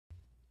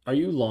Are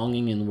you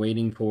longing and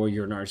waiting for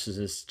your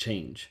narcissist to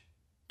change?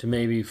 To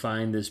maybe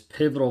find this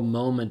pivotal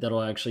moment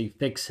that'll actually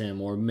fix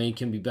him or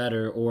make him be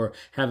better or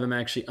have him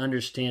actually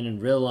understand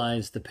and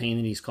realize the pain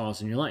that he's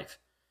caused in your life?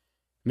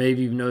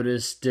 Maybe you've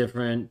noticed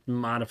different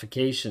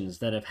modifications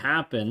that have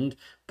happened,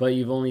 but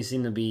you've only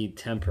seen them be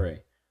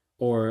temporary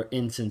or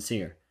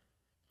insincere.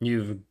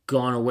 You've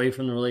gone away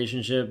from the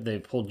relationship,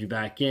 they've pulled you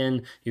back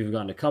in, you've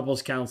gone to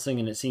couples counseling,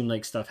 and it seemed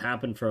like stuff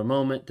happened for a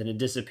moment, then it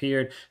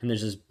disappeared, and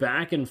there's this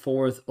back and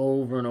forth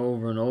over and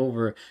over and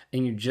over,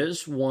 and you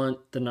just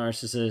want the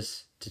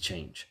narcissist to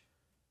change.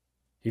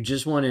 You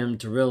just want him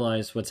to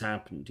realize what's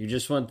happened. You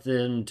just want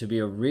them to be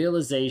a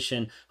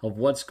realization of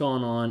what's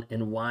gone on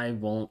and why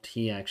won't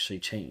he actually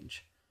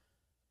change.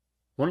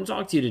 I want to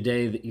talk to you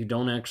today that you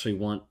don't actually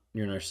want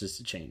your narcissist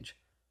to change.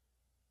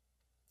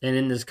 And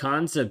in this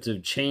concept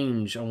of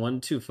change, I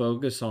want to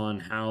focus on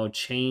how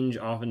change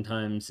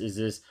oftentimes is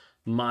this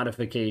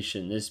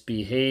modification, this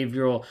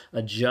behavioral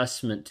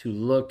adjustment to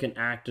look and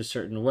act a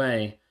certain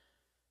way,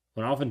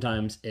 when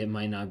oftentimes it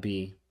might not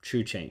be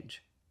true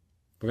change.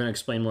 We're going to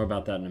explain more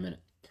about that in a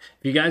minute.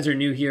 If you guys are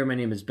new here, my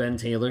name is Ben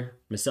Taylor.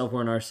 I'm a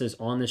self-aware narcissist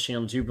on this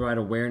channel to provide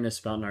awareness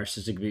about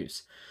narcissistic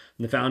abuse.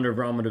 I'm the founder of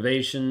Raw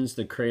Motivations,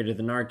 the creator of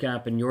the NARC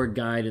app, and your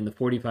guide in the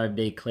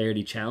 45-day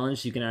Clarity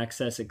Challenge you can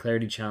access at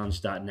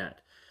claritychallenge.net.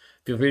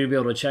 Feel free to be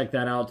able to check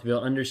that out, to be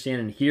able to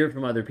understand and hear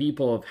from other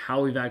people of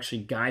how we've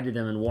actually guided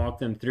them and walked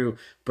them through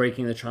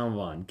breaking the trauma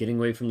bond, getting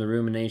away from the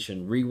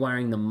rumination,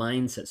 rewiring the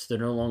mindset so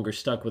they're no longer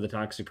stuck with a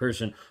toxic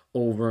person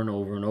over and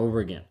over and over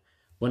again.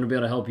 Want to be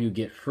able to help you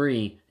get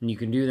free, and you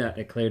can do that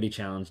at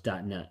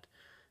claritychallenge.net.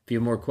 If you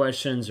have more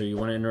questions or you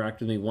want to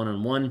interact with me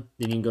one-on-one,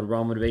 then you can go to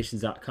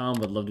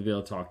rawmotivations.com. I'd love to be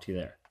able to talk to you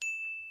there.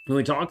 When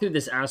we talk through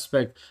this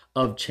aspect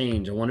of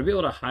change, I want to be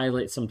able to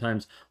highlight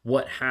sometimes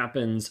what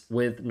happens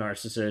with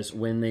narcissists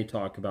when they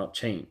talk about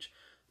change.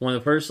 One of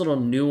the first little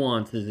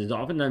nuances is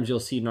oftentimes you'll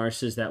see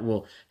narcissists that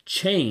will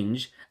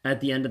change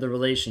at the end of the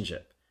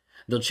relationship.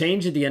 They'll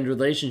change at the end of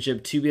the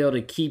relationship to be able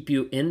to keep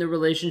you in the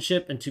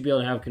relationship and to be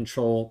able to have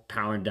control,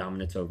 power, and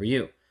dominance over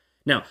you.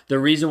 Now, the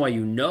reason why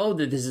you know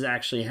that this is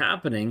actually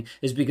happening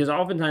is because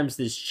oftentimes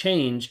this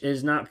change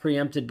is not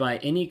preempted by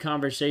any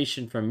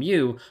conversation from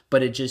you,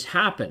 but it just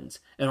happens.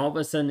 And all of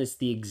a sudden, it's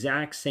the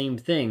exact same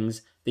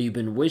things that you've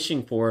been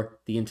wishing for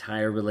the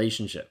entire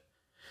relationship.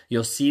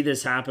 You'll see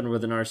this happen where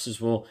the narcissist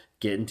will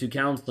get into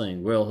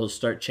counseling, where he'll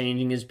start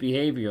changing his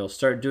behavior, he'll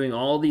start doing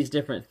all these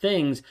different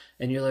things,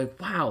 and you're like,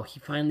 wow, he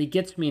finally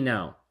gets me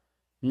now.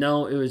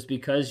 No, it was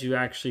because you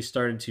actually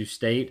started to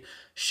state,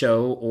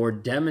 show, or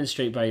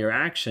demonstrate by your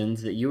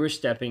actions that you were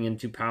stepping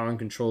into power and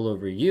control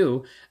over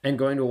you and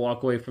going to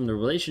walk away from the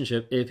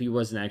relationship if he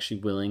wasn't actually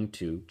willing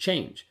to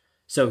change.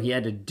 So he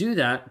had to do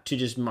that to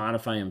just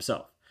modify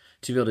himself,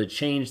 to be able to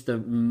change the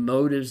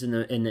motives in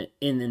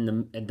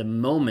the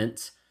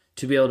moments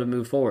to be able to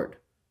move forward.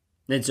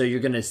 And so you're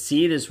going to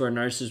see this where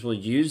narcissists will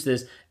use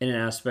this in an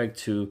aspect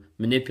to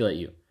manipulate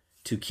you,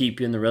 to keep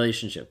you in the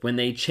relationship. When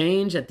they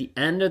change at the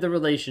end of the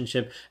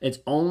relationship, it's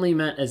only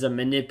meant as a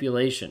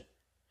manipulation,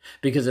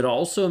 because it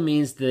also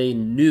means they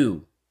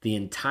knew the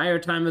entire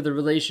time of the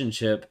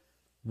relationship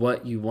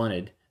what you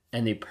wanted,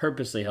 and they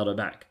purposely held it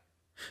back.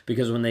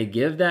 Because when they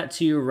give that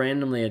to you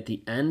randomly at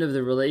the end of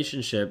the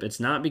relationship, it's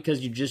not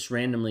because you just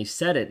randomly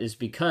said it, it's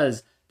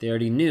because they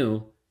already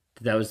knew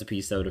that that was the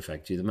piece that would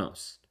affect you the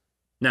most.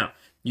 Now,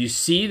 you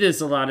see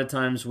this a lot of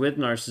times with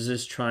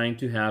narcissists trying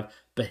to have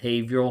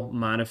behavioral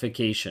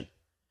modification.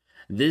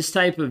 This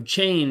type of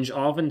change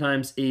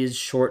oftentimes is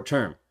short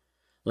term,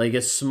 like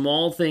a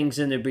small things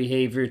in their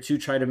behavior to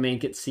try to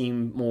make it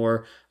seem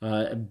more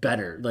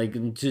better,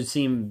 like to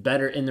seem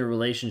better in the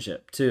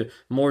relationship, to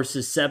more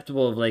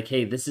susceptible of like,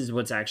 hey, this is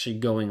what's actually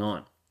going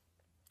on.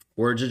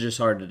 Words are just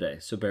hard today,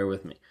 so bear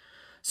with me.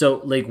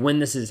 So like when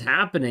this is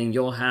happening,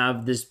 you'll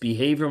have this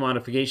behavior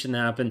modification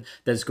happen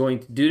that's going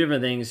to do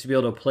different things to be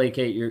able to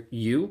placate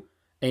you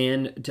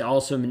and to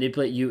also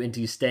manipulate you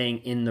into staying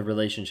in the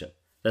relationship.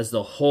 That's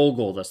the whole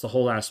goal. That's the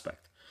whole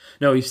aspect.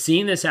 Now, we've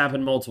seen this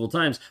happen multiple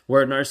times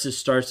where a narcissist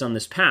starts on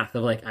this path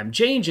of like, I'm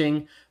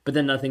changing, but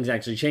then nothing's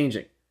actually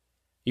changing.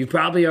 You've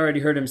probably already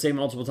heard him say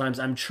multiple times,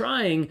 I'm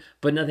trying,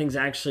 but nothing's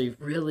actually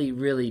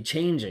really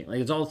changing. Like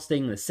it's all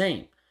staying the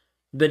same.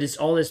 But it's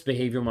all this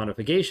behavior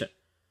modification.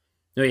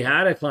 Now, he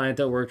had a client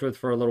that worked with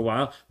for a little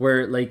while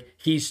where like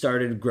he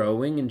started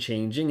growing and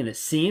changing and it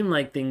seemed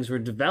like things were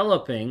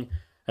developing,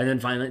 and then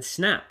finally it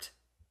snapped.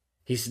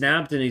 He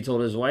snapped and he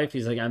told his wife,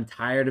 he's like, I'm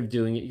tired of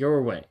doing it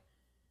your way.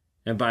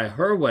 And by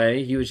her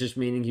way, he was just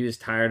meaning he was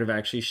tired of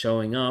actually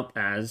showing up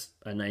as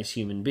a nice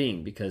human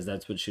being, because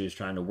that's what she was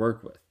trying to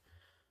work with.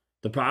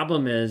 The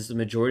problem is the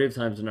majority of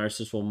times the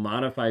narcissist will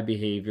modify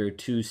behavior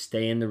to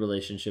stay in the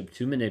relationship,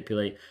 to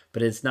manipulate,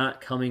 but it's not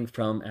coming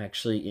from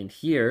actually in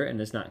here, and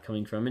it's not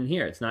coming from in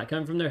here. It's not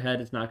coming from their head.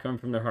 It's not coming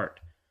from their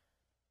heart.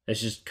 It's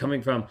just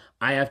coming from,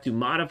 I have to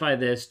modify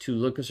this to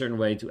look a certain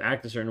way, to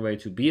act a certain way,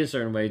 to be a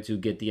certain way, to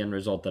get the end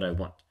result that I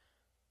want.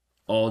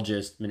 All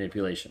just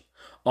manipulation.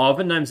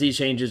 Oftentimes these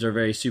changes are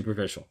very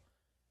superficial.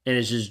 And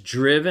it's just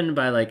driven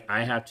by like,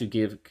 I have to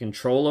give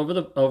control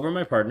over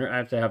my partner. I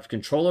have to have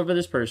control over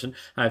this person.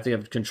 I have to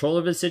have control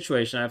over the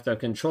situation. I have to have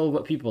control of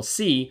what people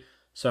see,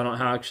 so I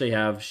don't actually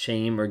have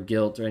shame or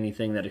guilt or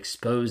anything that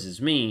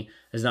exposes me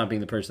as not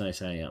being the person I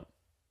say I am.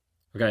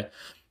 Okay.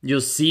 You'll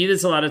see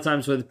this a lot of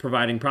times with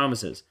providing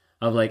promises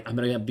of like, I'm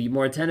going to be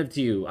more attentive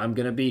to you. I'm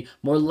going to be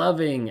more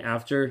loving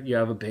after you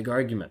have a big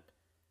argument.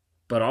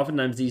 But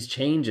oftentimes these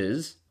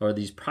changes or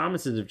these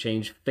promises of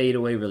change fade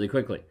away really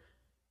quickly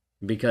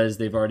because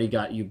they've already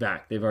got you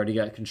back. They've already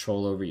got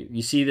control over you.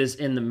 You see this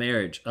in the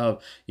marriage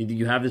of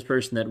you have this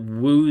person that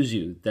woos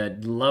you,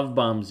 that love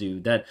bombs you,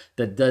 that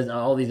does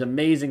all these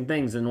amazing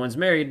things. And once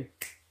married,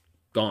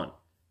 gone.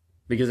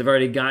 Because they've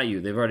already got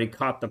you. They've already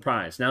caught the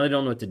prize. Now they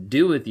don't know what to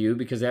do with you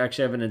because they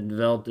actually haven't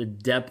developed a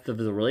depth of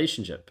the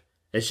relationship.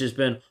 It's just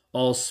been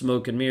all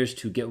smoke and mirrors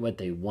to get what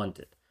they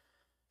wanted.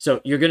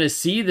 So you're going to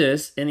see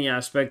this in the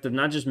aspect of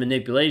not just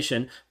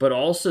manipulation, but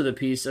also the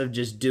piece of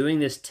just doing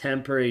this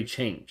temporary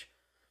change.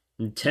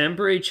 And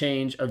temporary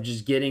change of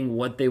just getting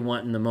what they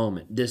want in the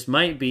moment. This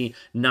might be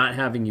not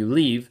having you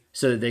leave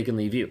so that they can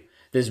leave you.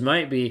 This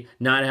might be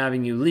not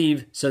having you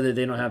leave so that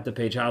they don't have to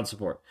pay child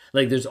support.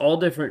 Like there's all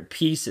different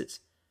pieces.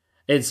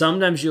 And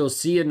sometimes you'll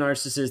see a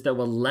narcissist that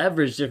will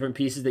leverage different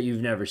pieces that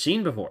you've never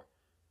seen before.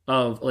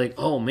 Of like,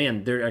 oh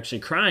man, they're actually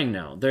crying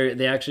now.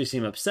 They actually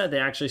seem upset. They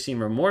actually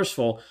seem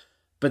remorseful.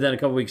 But then a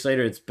couple weeks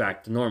later, it's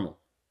back to normal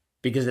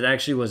because it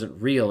actually wasn't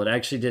real. It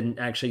actually didn't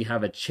actually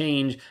have a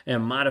change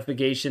and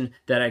modification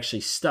that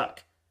actually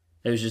stuck.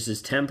 It was just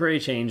this temporary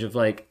change of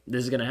like,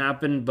 this is going to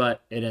happen,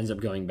 but it ends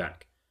up going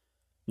back.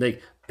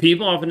 Like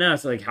people often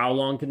ask, like, how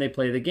long can they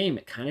play the game?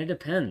 It kind of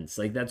depends.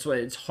 Like that's why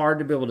it's hard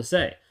to be able to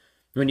say.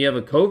 When you have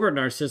a covert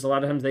narcissist, a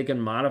lot of times they can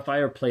modify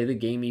or play the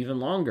game even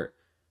longer.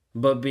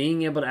 But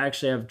being able to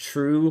actually have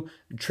true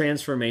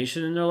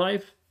transformation in their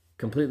life,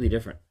 completely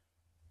different.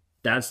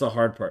 That's the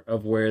hard part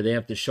of where they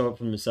have to show up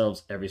for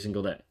themselves every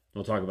single day.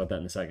 We'll talk about that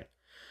in a second.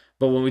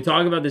 But when we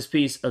talk about this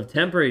piece of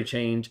temporary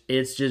change,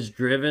 it's just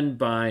driven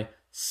by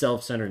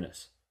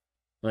self-centeredness.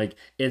 Like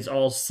it's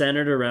all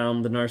centered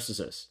around the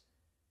narcissist.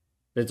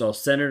 It's all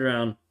centered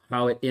around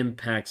how it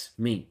impacts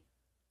me.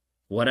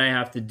 What I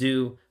have to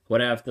do,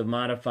 what I have to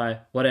modify,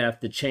 what I have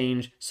to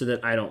change so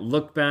that I don't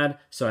look bad,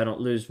 so I don't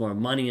lose more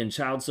money in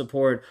child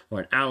support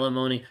or in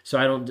alimony, so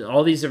I don't do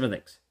all these different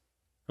things.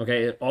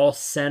 Okay, it all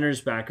centers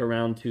back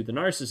around to the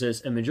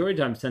narcissist, and majority of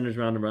the time centers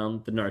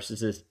around the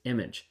narcissist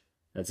image.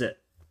 That's it.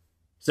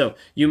 So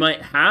you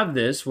might have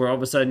this where all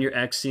of a sudden your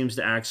ex seems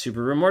to act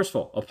super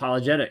remorseful,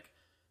 apologetic,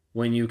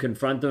 when you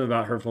confront them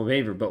about hurtful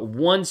behavior. But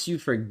once you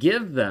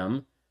forgive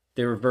them,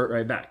 they revert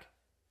right back.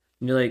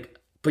 And you're like,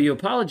 but you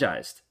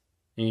apologized.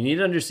 And you need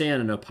to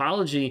understand an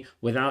apology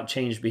without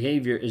changed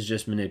behavior is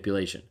just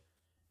manipulation.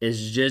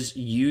 It's just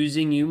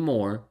using you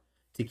more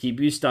to keep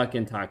you stuck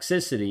in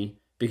toxicity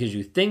because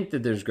you think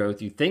that there's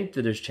growth, you think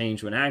that there's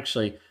change, when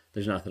actually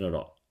there's nothing at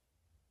all.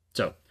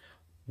 So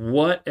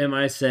what am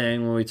I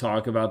saying when we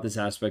talk about this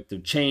aspect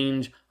of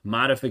change,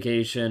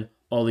 modification,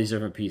 all these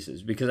different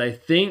pieces? Because I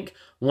think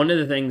one of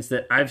the things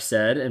that I've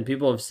said and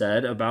people have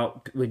said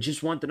about we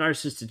just want the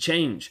narcissist to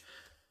change,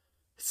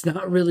 it's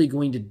not really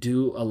going to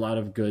do a lot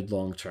of good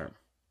long term.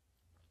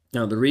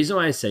 Now, the reason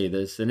why I say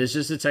this, and it's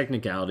just a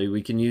technicality,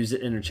 we can use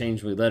it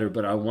interchangeably later,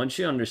 but I want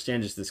you to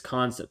understand just this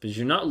concept, is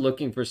you're not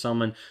looking for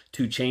someone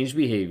to change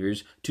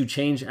behaviors, to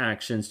change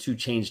actions, to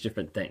change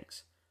different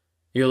things.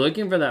 You're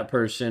looking for that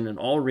person in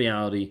all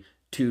reality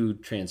to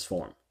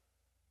transform,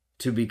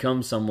 to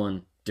become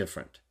someone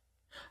different.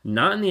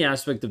 Not in the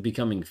aspect of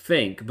becoming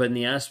fake, but in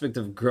the aspect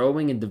of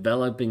growing and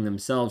developing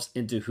themselves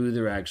into who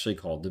they're actually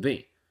called to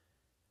be.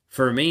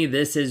 For me,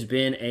 this has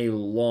been a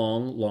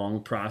long,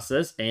 long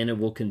process, and it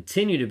will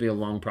continue to be a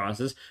long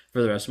process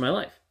for the rest of my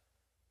life.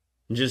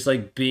 Just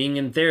like being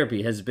in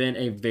therapy has been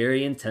a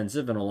very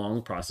intensive and a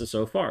long process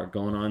so far,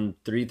 going on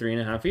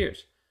 3.5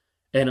 years.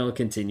 And it'll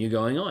continue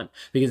going on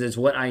because it's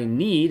what I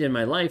need in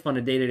my life on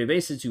a day-to-day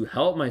basis to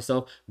help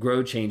myself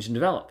grow, change, and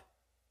develop.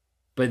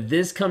 But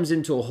this comes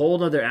into a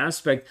whole other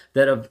aspect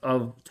that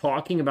of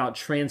talking about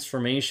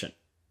transformation.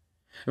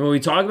 And when we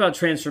talk about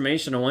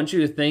transformation, I want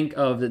you to think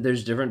of that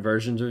there's different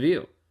versions of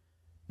you.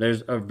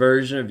 There's a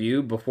version of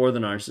you before the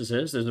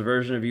narcissist. There's a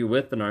version of you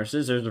with the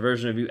narcissist. There's a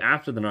version of you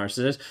after the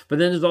narcissist. But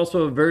then there's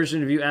also a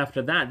version of you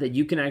after that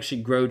you can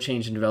actually grow,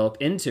 change, and develop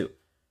into.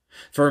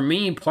 For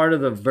me, part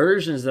of the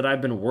versions that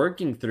I've been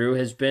working through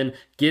has been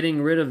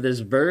getting rid of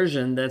this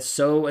version that's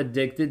so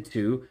addicted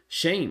to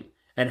shame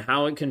and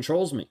how it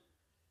controls me.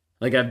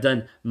 Like I've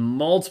done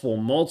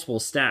multiple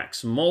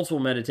stacks, multiple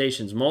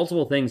meditations,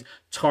 multiple things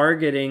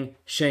targeting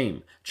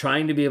shame,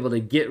 trying to be able to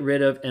get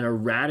rid of and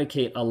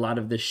eradicate a lot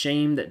of the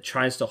shame that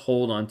tries to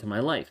hold on to my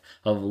life,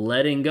 of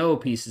letting go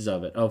pieces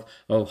of it, of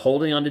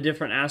holding on to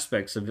different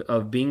aspects,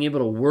 of being able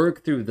to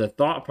work through the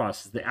thought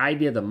process, the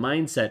idea, the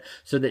mindset,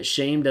 so that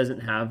shame doesn't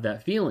have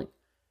that feeling.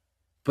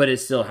 But it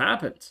still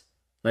happens.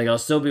 Like I'll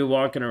still be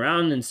walking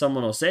around and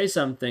someone will say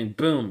something,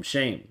 boom,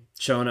 shame.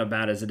 Showing up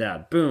bad as a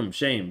dad. Boom,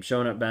 shame.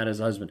 Showing up bad as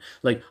a husband.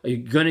 Like, are you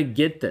going to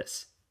get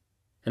this?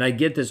 And I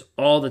get this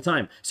all the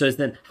time. So it's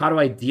then, how do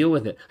I deal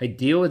with it? I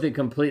deal with it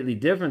completely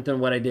different than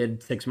what I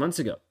did 6 months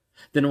ago,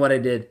 than what I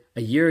did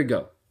a year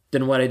ago,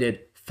 than what I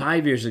did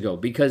 5 years ago,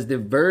 because the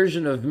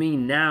version of me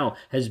now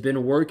has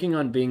been working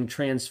on being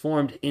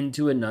transformed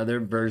into another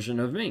version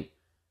of me.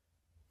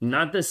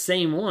 Not the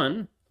same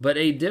one, but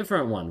a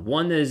different one.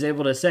 One that is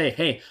able to say,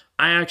 hey,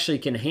 I actually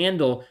can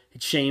handle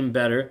shame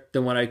better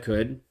than what I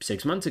could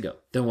 6 months ago,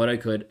 than what I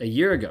could a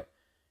year ago.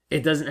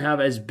 It doesn't have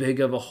as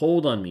big of a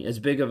hold on me, as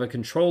big of a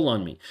control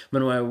on me.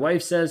 When my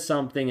wife says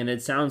something and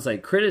it sounds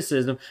like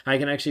criticism, I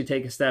can actually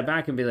take a step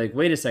back and be like,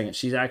 wait a second,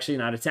 she's actually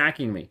not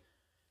attacking me.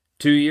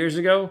 2 years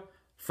ago,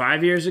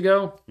 5 years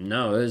ago,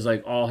 no, it was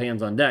like all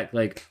hands on deck.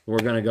 Like, we're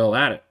going to go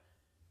at it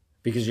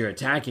because you're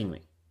attacking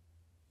me.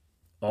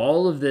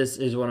 All of this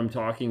is what I'm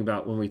talking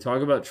about. When we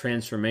talk about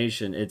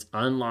transformation, it's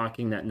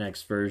unlocking that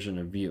next version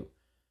of you.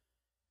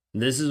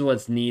 This is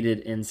what's needed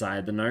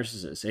inside the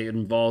narcissist. It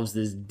involves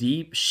this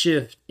deep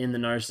shift in the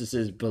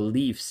narcissist's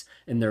beliefs,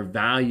 in their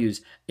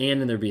values,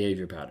 and in their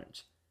behavior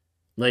patterns.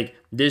 Like,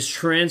 this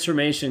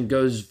transformation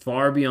goes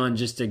far beyond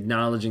just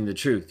acknowledging the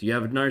truth. You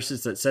have a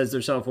narcissist that says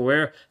they're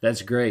self-aware.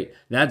 That's great.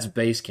 That's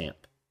base camp.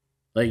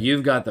 Like,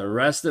 you've got the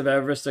rest of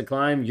Everest to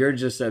climb. You're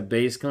just at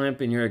base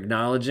camp and you're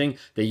acknowledging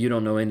that you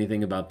don't know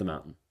anything about the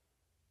mountain.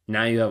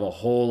 Now you have a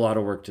whole lot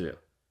of work to do.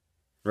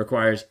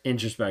 Requires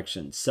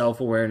introspection,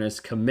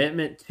 self-awareness,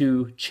 commitment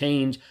to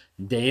change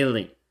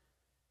daily.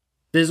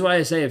 This is why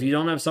I say, if you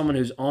don't have someone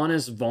who's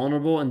honest,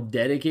 vulnerable, and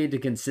dedicated to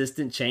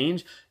consistent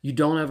change, you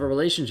don't have a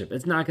relationship.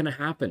 It's not going to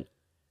happen,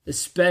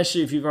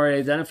 especially if you've already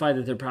identified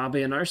that they're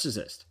probably a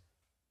narcissist.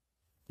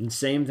 And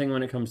same thing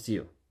when it comes to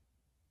you,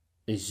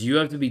 is you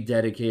have to be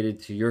dedicated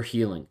to your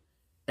healing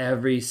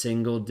every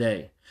single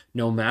day.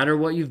 No matter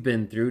what you've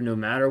been through, no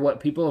matter what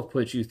people have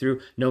put you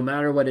through, no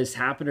matter what has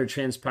happened or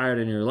transpired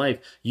in your life,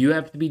 you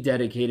have to be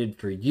dedicated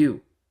for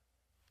you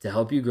to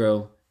help you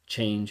grow,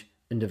 change,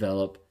 and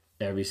develop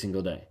every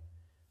single day.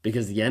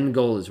 Because the end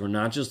goal is we're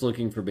not just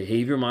looking for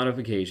behavior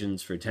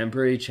modifications, for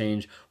temporary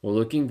change. We're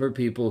looking for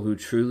people who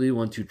truly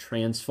want to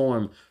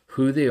transform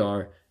who they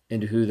are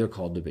into who they're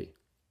called to be.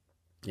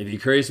 If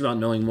you're curious about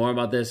knowing more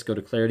about this, go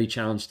to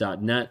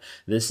claritychallenge.net.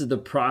 This is the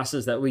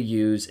process that we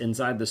use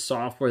inside the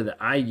software that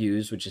I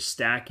use, which is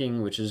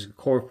stacking, which is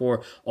core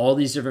 4, all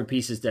these different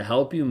pieces to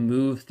help you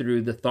move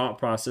through the thought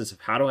process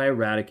of how do I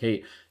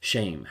eradicate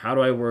shame? How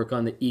do I work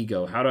on the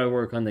ego? How do I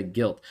work on the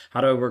guilt?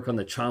 How do I work on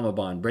the trauma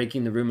bond,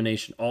 breaking the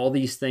rumination? All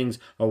these things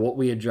are what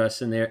we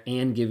address in there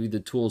and give you the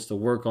tools to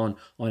work on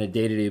a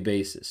day-to-day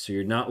basis. So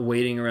you're not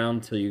waiting around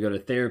until you go to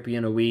therapy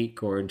in a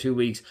week or in 2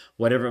 weeks,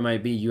 whatever it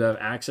might be. You have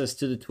access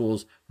to the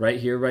tools right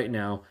here, right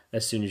now,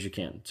 as soon as you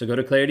can. So go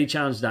to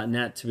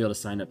claritychallenge.net to be able to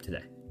sign up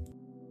today.